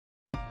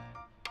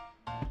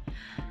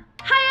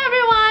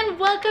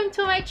welcome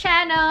to my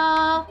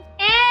channel!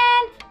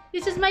 And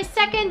this is my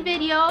second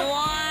video.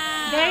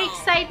 Wow. Very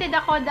excited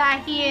ako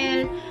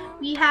dahil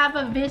we have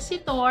a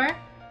visitor.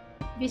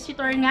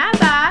 Visitor nga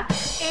ba?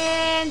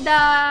 And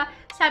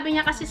sabi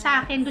niya kasi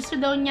sa akin, gusto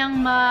daw niyang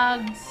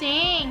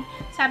mag-sing.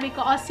 Sabi ko,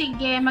 oh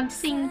sige,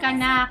 mag-sing ka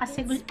na.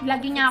 Kasi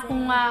lagi niya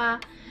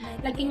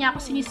ako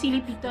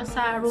sinisilip dito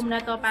sa room na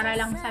to para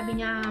lang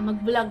sabi niya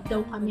mag-vlog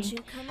daw kami.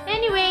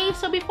 Anyway,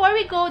 so before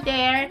we go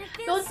there,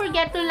 don't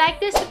forget to like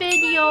this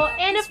video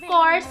and of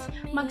course,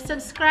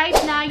 mag-subscribe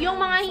na. Yung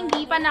mga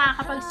hindi pa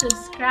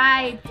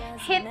nakakapag-subscribe,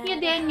 hit nyo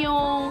din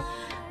yung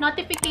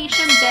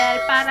notification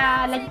bell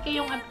para lagi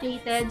kayong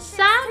updated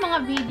sa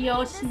mga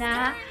videos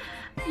na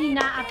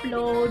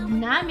ina-upload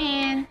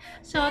namin.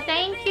 So,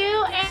 thank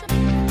you and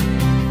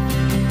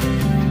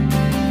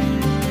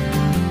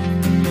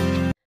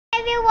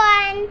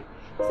everyone,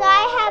 so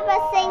I have a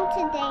sing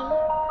today.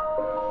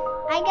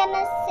 I'm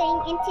gonna sing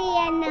into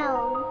your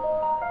nose.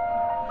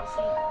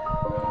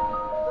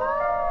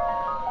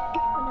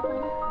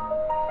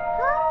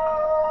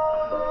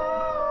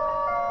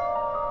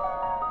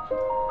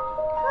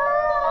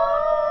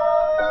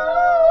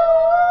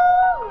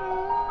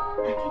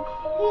 I can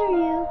hear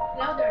you.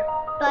 louder.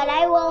 But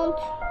I won't.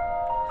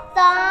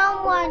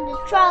 Someone in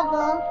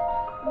trouble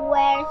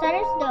where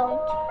others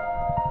don't.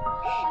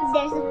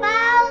 There's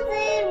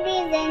 1,000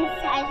 reasons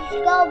I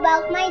should go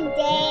about my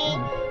day.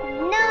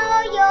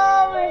 Know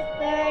your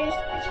first,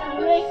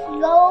 wish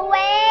go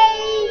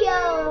away,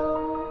 yo.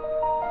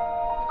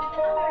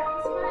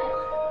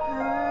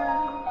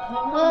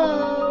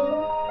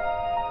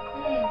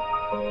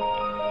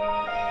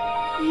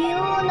 You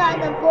know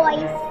the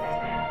voice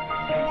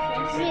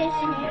in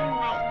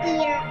my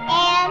ear,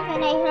 and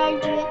when I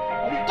heard you,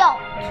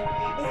 don't.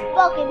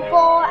 Spoken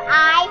for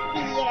I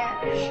fear.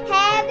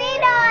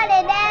 Having on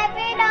and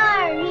having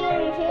on,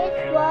 hearing his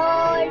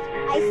words.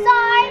 I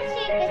saw it,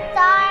 she could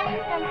start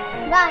from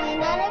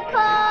running and it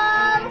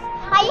comes.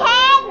 I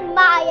had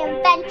my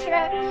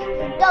adventure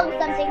to do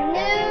something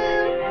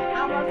new.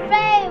 I'm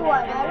afraid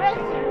when I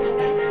rescue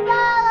me, I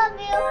follow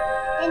you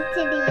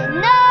into the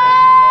unknown.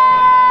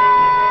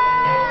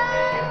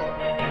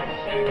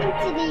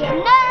 Into the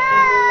unknown.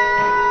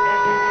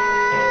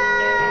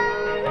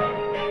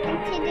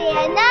 Into the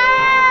unknown.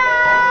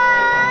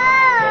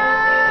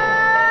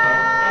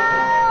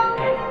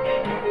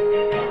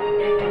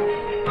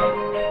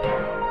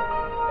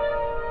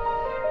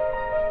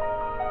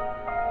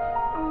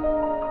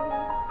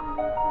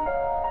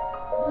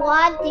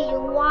 What do you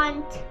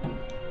want?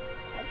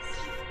 It's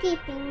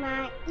keeping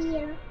my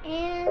ear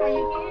and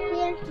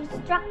here to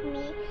struck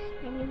me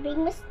and a big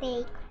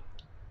mistake.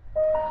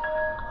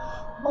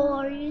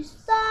 Or you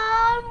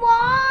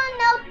someone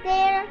out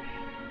there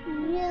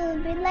will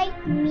be like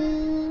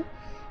me.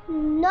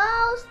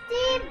 Knows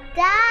deep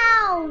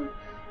down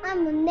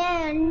I'm a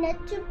man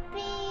not to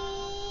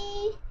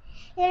be.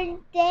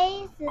 Every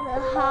day's a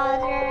little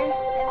harder.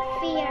 I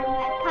fear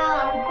my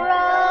power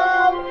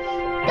grows.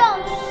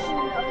 Don't you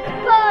know it's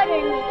part of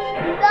me?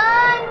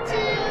 Learn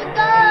to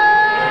go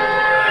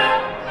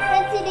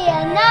into the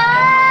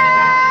unknown.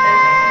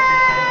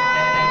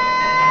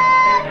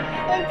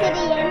 Into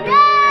the unknown.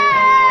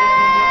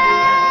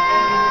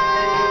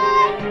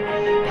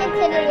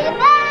 Into the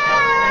unknown.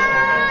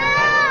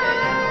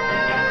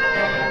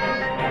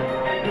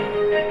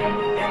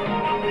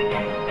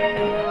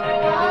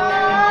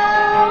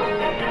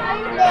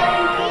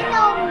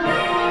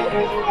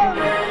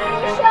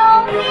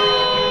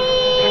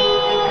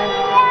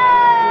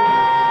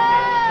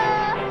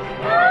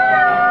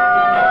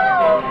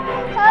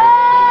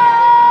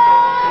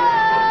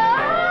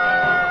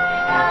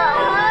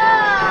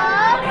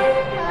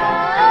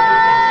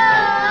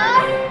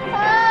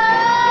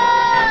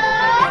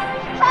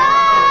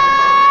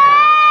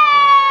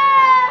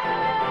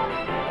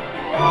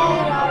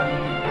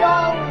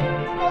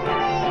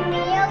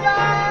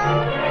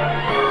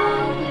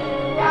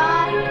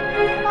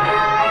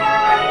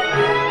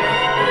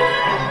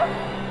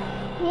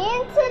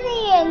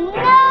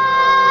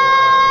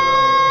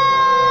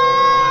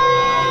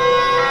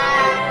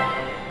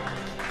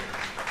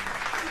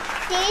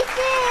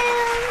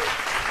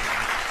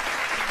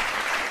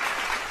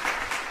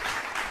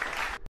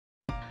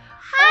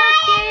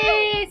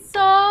 Okay,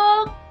 so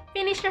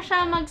finish na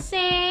siya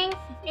mag-sing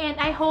and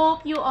I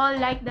hope you all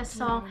like the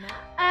song.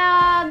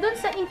 Dun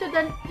sa Into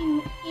the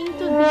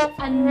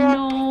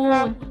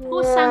Unknown,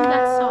 who sang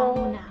that song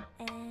muna?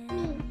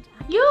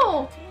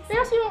 You!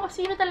 Pero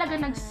sino talaga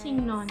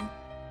nag-sing nun?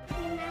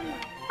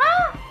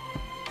 Ah!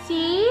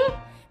 Si?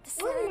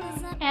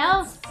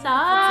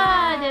 Elsa,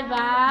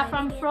 diba?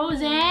 From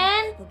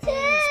Frozen?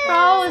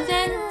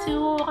 Frozen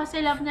 2. Kasi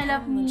love na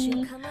love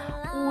ni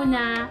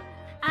Oonah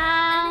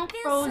ang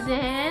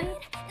Frozen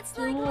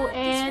 2.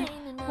 And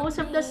most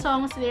of the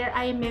songs there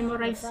ay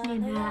memorize niya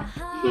na.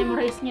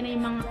 Memorize niya na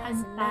yung mga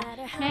kanta.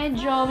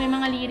 Medyo may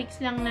mga lyrics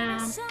lang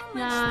na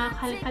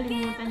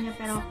kalimutan niya.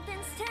 Pero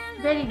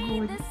very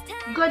good.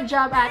 Good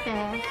job,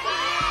 ate.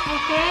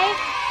 Okay?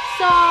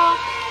 So,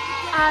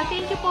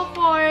 thank you po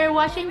for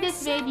watching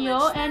this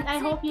video and I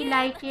hope you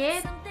like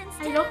it.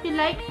 I hope you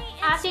like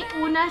Ate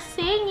Oonah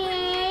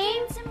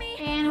singing.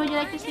 And would you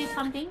like to say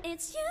something?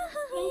 Thank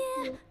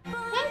you.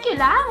 Thank you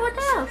lang. What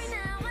else?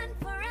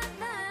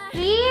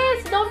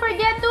 Please, don't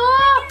forget to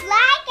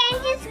Like and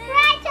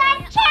subscribe to our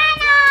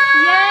channel.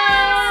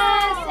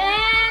 yes!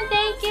 And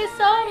thank you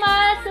so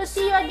much. We'll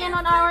see you again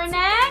on our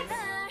next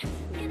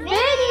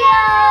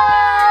video.